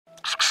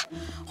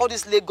all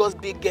these Lagos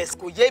big girls,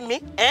 go hear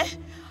me? Eh?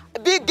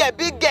 Big girl,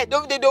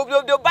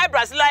 they'll buy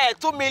Brazilian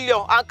 2 million,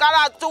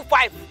 Ankara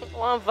 2.5.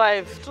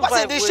 1.5.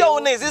 What's in the show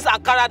is this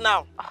Ankara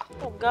now?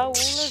 Oh, God,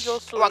 we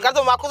just so.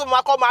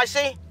 Ankara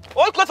machine.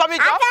 Oh, close for me,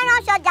 John.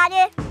 I can't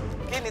Daddy.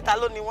 Kí ni ta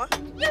ló ni wọ́n?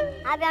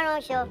 I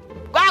can't show.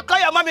 Go call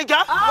your mommy,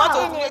 girl. Want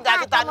to make that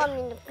kita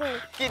ni?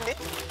 Kí ni?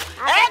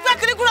 Eh, gbe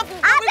kini kúrò fún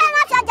mi. I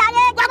can't show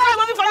Daddy. Go call your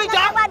mommy for me,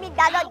 John. I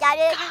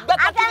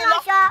can't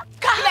show.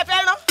 Kí lẹ fẹ́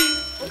rán?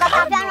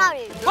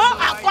 Go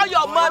call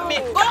your mommy.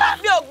 Go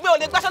mi ò gbé o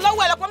lè gbaṣọ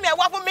lọ́wọ́ ẹ lọ fún mi ẹ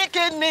wá fún mi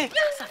kí ni?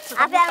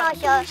 I can't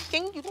show.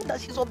 You know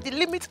that she's of the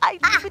limited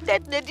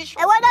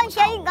edition. Ẹ wo ló ń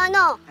ṣe yín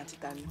gan-an?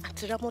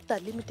 Auntie Ramota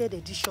limited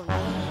edition.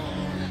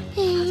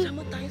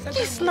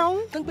 Yes, now.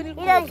 Kí ló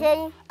ń ṣe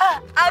yín?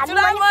 Auntie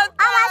Ramota.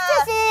 Àwọn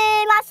sísì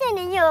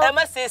máṣíìnì yìí o. Ẹ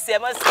má ṣe é ṣe, ẹ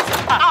má ṣe é ṣe.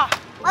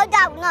 Ó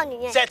dàbí náà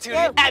nìyẹn. Ṣé ti rí?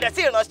 Ẹ dẹ̀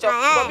sí ìránṣọ.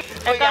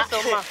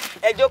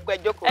 Ẹ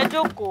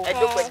jókòó.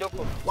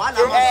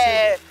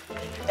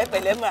 Ẹ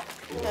pẹ̀lẹ́ mà.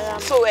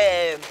 So,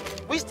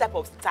 which type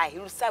of style?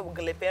 Irú style wo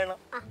gan lẹ fẹ́ rán?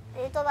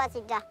 Èyí tó bá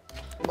ti dà.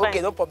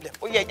 Okay, no problem.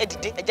 Ó yẹ ẹ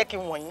dìde, ẹ jẹ́ kí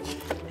n wọ̀n yín.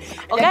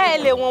 Ọ̀gá ẹ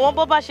lè wọ̀n wọ́n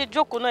bó bá ṣe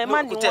jókòó náà, ẹ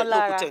má ní wọn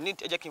lára. Ẹ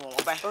jẹ́ kí n wọ̀n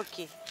wọ́n báyìí.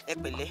 Okay. Ẹ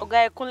pẹ̀lẹ́.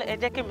 Ọ̀gá ẹ kúnlẹ̀, ẹ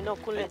jẹ́ kí èmi náà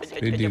kúnlẹ̀. Ẹ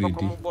jẹ́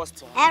kọ́kọ́ mú bọ́ọ̀sì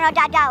tiwọn. Ẹ ràn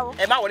dáadáa o.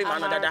 Ẹ má wọrí màá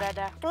ná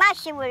dáadáa. Kí má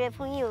ṣe wèrè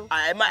fún yín o.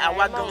 Ẹ má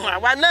àwa gan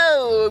àwa náà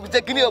ò ṣe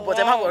kíní o, but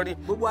ẹ má wọrí.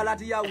 Gbogbo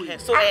aládìyàwó.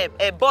 So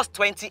boss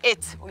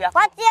 28.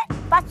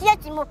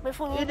 48 mo pè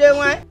fún yín. Ìdè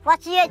wọn.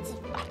 48.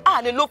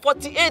 Lè lo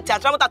 48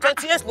 àti Ramota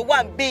 28 ló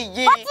wà ń bí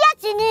yìí.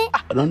 48 ni.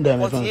 Don't die,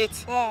 my friend.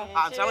 48.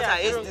 Àti Ramota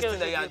is this thing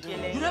that you are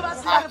doing.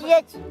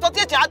 48.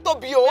 48 á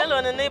tóbi o.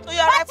 Hello, Nene.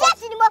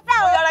 48 ni mo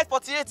fẹ́ o. Ó yá right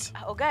 48.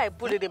 Ọ̀gá ẹ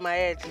put it in my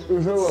head.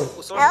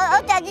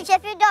 Ó tẹ̀jú ṣe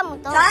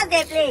freedom tán.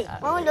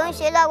 Òun ló ń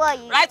ṣe lọ́wọ́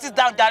yìí. Write it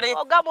down, Jare.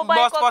 Ọ̀gá mo bá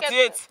boss ikọ́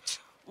 48.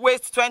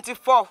 Waist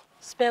 24.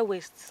 Spare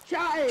waist.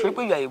 Ṣé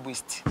pé you are a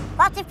waist?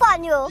 44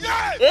 ni o.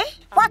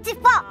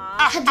 44.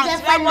 Àti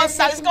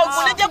Ramota is going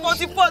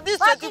to be 44. This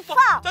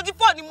 24.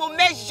 24 ni mo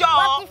measure.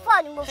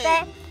 44 ni mo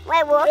fẹ́.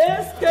 Wait, wo.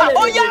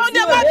 Ó yá ó dé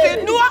má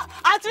bínú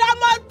àti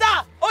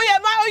Ramota. Ó yẹ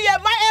má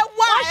ẹ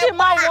wá. Wọ́n sì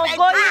máa wọ̀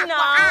górí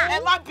náà. Ẹ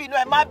má bínú.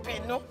 Ẹ má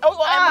bínú.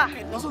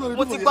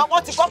 Mo ti gbọ́,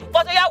 wọ́n ti gbọ́.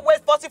 But ó yá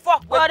waist 44.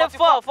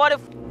 44.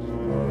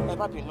 Ẹ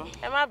má bínú.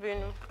 Ẹ má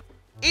bínú.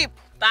 Hip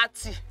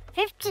 30.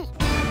 50.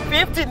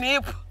 50 ni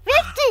hip.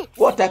 50.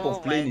 What type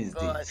of plane is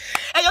this?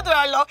 Ẹ jọ tó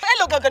yà lọ.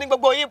 Èló gangan ni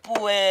gbogbo hip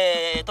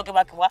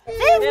Tokemaki wa.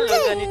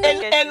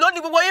 50. Èló ni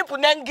gbogbo hip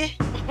Nengi.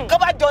 Kọ́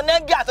bá jọ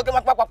Nengi àti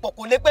Tokemaki papọ̀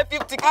kò lè pé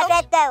 50. Ẹ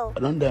tẹ́tẹ́ o.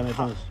 Don't die, my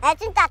friend. Ẹ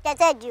ti ń ta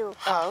tẹ́tẹ́ di o.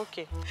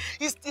 Okay.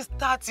 It's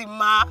 30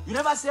 ma. You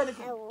never say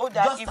anything. Ó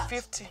dà í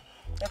 50.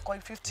 Ẹ kọ́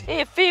í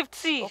 50.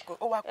 50.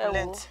 Ó wá kú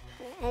length.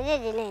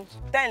 Eléyìí lẹ́yìn.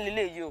 10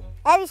 lílé yìí o.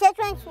 Ẹ fi ṣe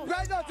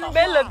 20.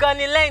 Mélòó gan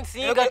ni length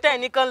yín gan tẹ̀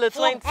nìkan lo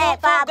 20. Ẹ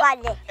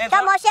farabalẹ̀.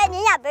 Tọmọṣẹ́ ní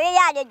àbẹ̀rẹ̀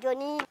yà àlejò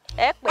ní.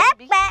 Ẹ pẹ́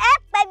bí. Ẹ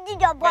pẹ́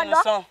díjọ bọ̀ lọ.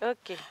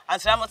 Okay.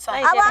 Àti Ramota.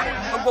 Àwa.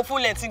 Gbogbo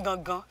full length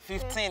gangan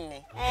 15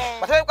 ni.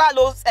 Pàtó wípé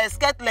lo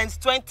skirt length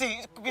 20.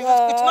 It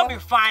will not be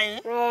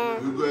fine.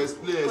 You go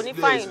explain.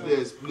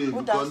 You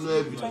got no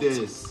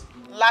evidence.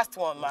 Last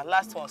one ma,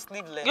 last one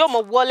sleeve length. Yóò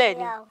mọ wọlé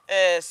ni.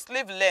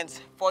 Sleeve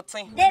length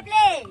 14. They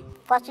play.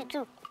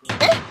 42.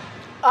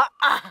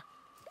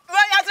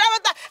 Àti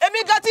Ramota,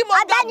 èmi gan tí mo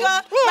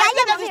gangan. Mi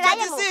ráyè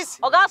mọ́.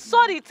 Ọ̀gá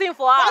sorry thing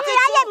for her. Mi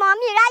ráyè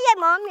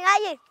mọ́.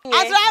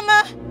 Àti Ramota.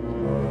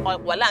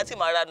 Wàhálà àti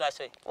màá ránú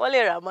aṣọ yìí. Wọ́n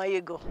lè rà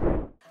máyé gan.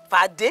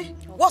 Fàdé,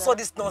 what's all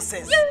this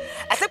nonsense?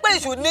 I say you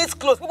should need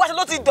clothes. People should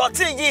not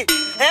dọ̀tí yìí.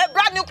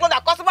 Brand new clothes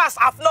that customers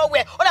have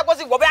nowhere. Ó dẹ̀ kó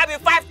sí wọ̀bẹ́ àbí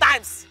 5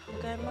 times.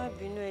 Ọ̀gá ẹ má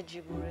bínú ẹ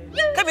jìbù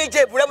rẹ. Kẹ́mi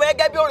jẹ ìbúrẹ́ mo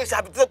gẹ́gẹ́ bí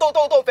òrìṣà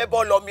tó fẹ́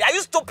bọ́ lọ mi. Are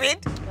you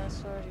stupid?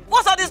 Sorry.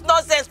 What's all this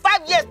nonsense?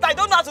 5 years I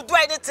don't know how to do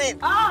anything.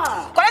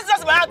 Correct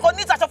just my hand,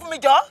 need aṣọ fún mi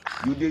jọ.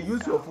 You dey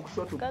use your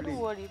function to Don't play.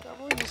 worry.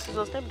 I won't use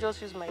scissors. Let me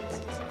just use my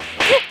teeth.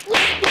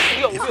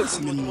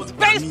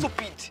 Very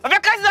stupid. If you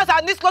can't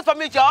just need clothes for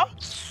me jọ.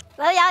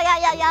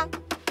 Yeah.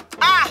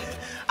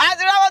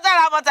 Àti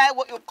Ramota,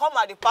 you come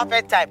at the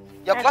perfect time.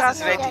 Your clothes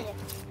is ready.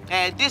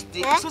 This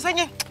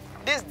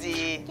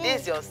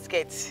is your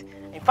skirt.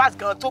 In fact,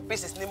 gan 2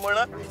 pieces ni mo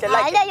rán.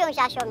 Eléyìí ò ń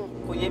ṣaṣọ mi.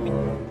 Kò yé mi.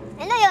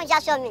 Eléyìí ò ń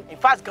ṣaṣọ mi. In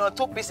fact, gan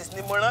 2 pieces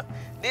ni mo rán.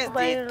 This is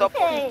the top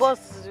of it. Boss,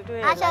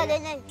 Aṣọ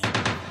lélẹ̀.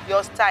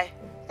 Your style.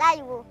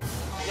 Láì wo.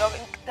 Your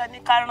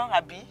technical run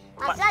àbí?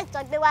 Materials tó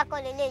gbé wá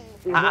kọ́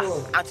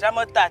lélẹ́yìí. Àti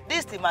Ramota, this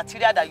is the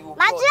material that you bought.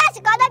 Materials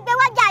kan ló gbé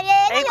wá jàre.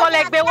 Ẹ̀yin kọ́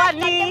lẹ gbé wá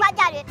ní.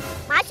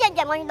 Màá ṣe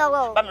jẹ̀mọ́ yín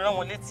lọ́wọ́ o. Bá mi rán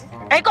wọn létí.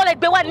 Ẹ̀yin kọ́ lẹ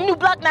gbé wá nínú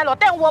black nylon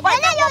tẹ́ ń wọ báyìí.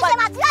 Eléyìí ò ṣe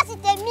materials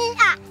tèmi.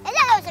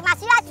 Eléyìí ò ṣe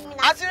materials mi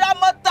náà. Àti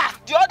Ramota,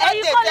 the other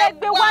day. Ẹ̀yin kọ́ lẹ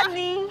gbé wá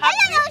ní.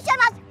 Eléyìí ò ṣe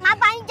máa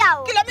bá yín jà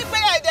o. Kí ló mi pé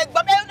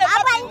ẹ̀ẹ́dẹ̀gbọ́n ẹ̀ẹ́dẹ̀gbọ́n.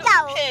 Máa bá yín jà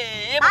o.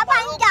 Máa bá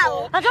yín jà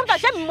o. Àti Ramota,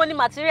 ṣé mi mo ní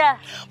material?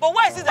 But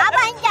why is it that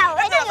Baba ń jà o.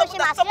 Eléyìí ò ṣe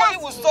materials. Somebody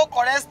will so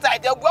correct style,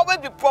 there will always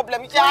be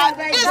problem. Yeah,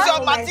 this is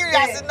your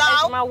materials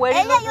now.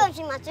 Eléyìí ò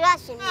ṣe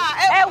materials mi.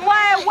 Ẹ wá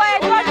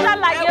ẹjọ́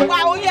ṣàlàyé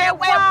fún mi. Ẹ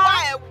wá.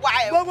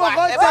 Ó ṣe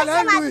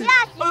materials mi.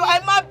 Ẹ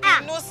má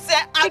bínú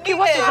sẹ́. Kiki,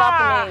 what is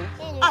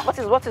happening?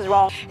 What is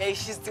wrong? Hey,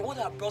 she's the one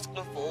that brought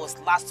clothes for us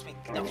last week.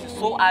 That she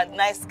sew a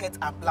nice skirt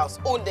and blouse.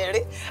 Oh,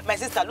 Nere, my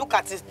sister, look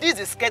at this. This is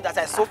the skirt that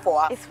I sew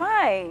for her. It's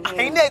fine.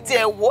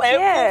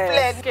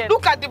 Yes.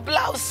 Look at the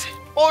blouse.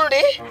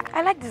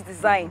 I like this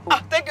design.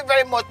 Thank you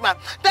very much, ma'am.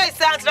 That is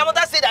Auntie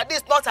Ramota said that this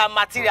is not her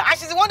material, and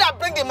she's the one that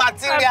bring the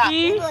material.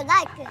 You don't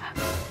like it.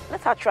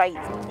 Let her try it.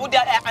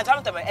 Auntie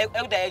Ramota,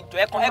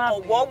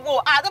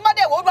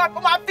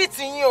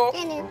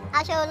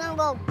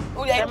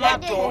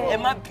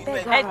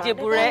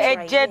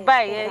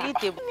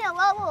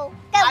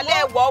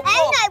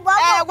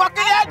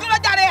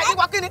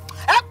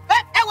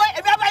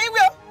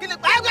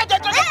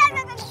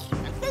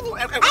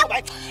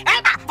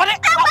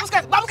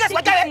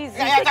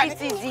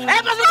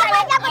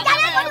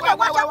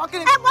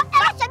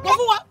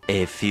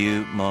 A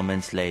few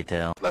moments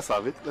later. Let's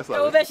have it. Let's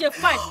have it.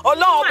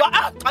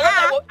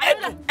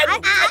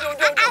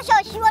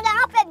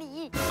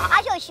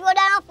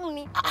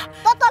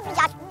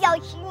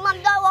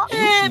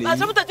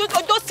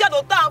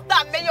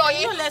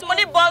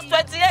 Money boss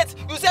 28,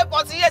 you say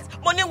 48.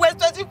 Money waste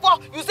 24,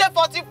 you say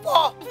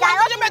 44.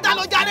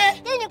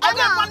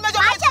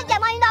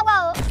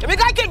 We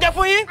can't get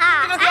for you.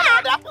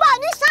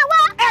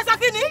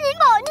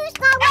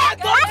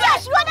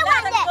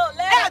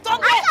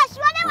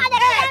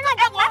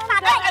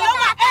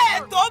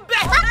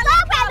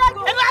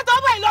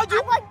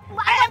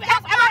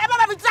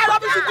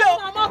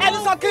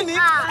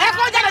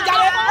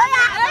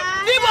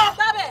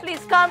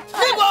 Please come.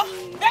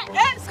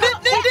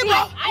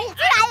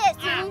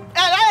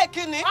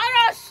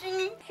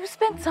 You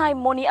spend time,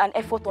 money, and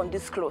effort on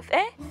this clothes,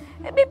 eh?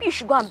 Maybe you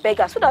should go and beg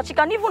her so that she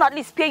can even at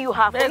least pay you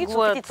half for you to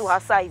fit it to her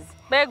size.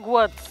 Beg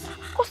what?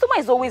 Customer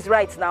is always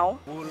right now.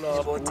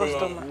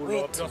 Customer.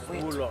 Wait.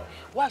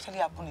 What actually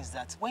happened is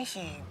that when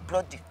she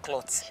brought the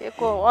clothes,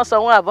 Because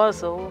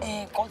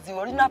the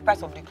original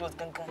price of the clothes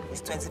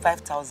is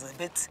 25,000,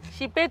 but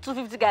she paid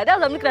 250 guys. That's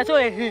what I'm looking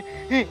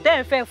at.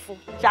 Then faithful.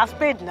 She has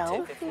paid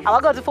now. I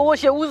got to forward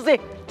she use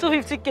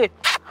 250K.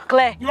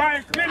 Clear. You are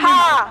explaining.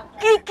 Ha!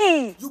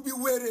 Kiki! You be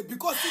weary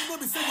because you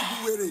be saying you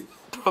be weary.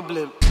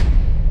 problem.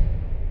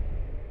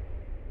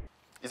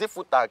 Is it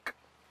full tank?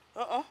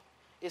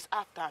 It's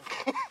half tank.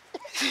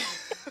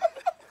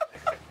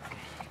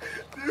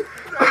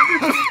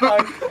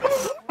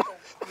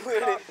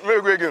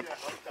 Wait.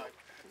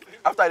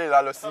 After this,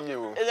 I'll see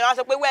you.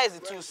 Where is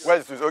the tools? Where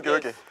is the tools?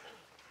 Okay.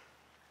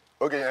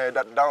 Okay,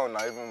 that one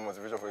now even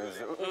motivation for you.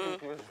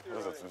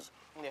 Those are tools.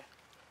 Yeah.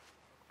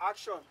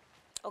 Action.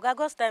 Okay,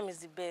 God's time is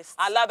the best.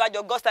 Alaba,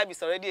 your God's time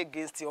is already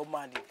against your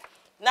money.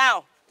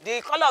 Now,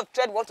 the color of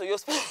thread want to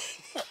use.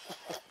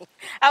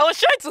 I was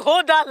trying to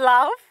hold that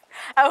laugh.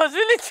 I was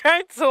really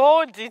trying to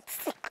hold it.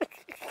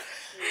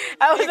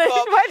 I was like,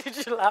 why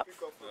did you laugh?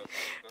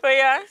 But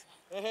yeah.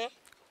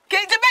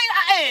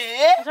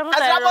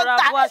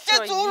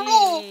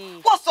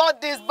 What's all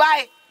this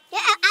by?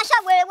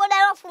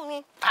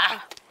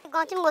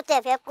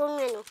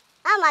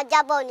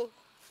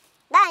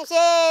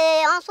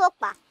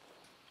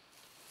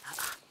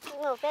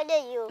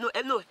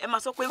 No, Emma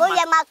so quick. Oh,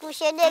 Emma to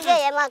shade,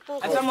 Emma to.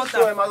 Emma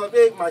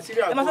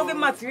so quick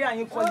material.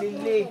 You call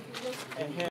it.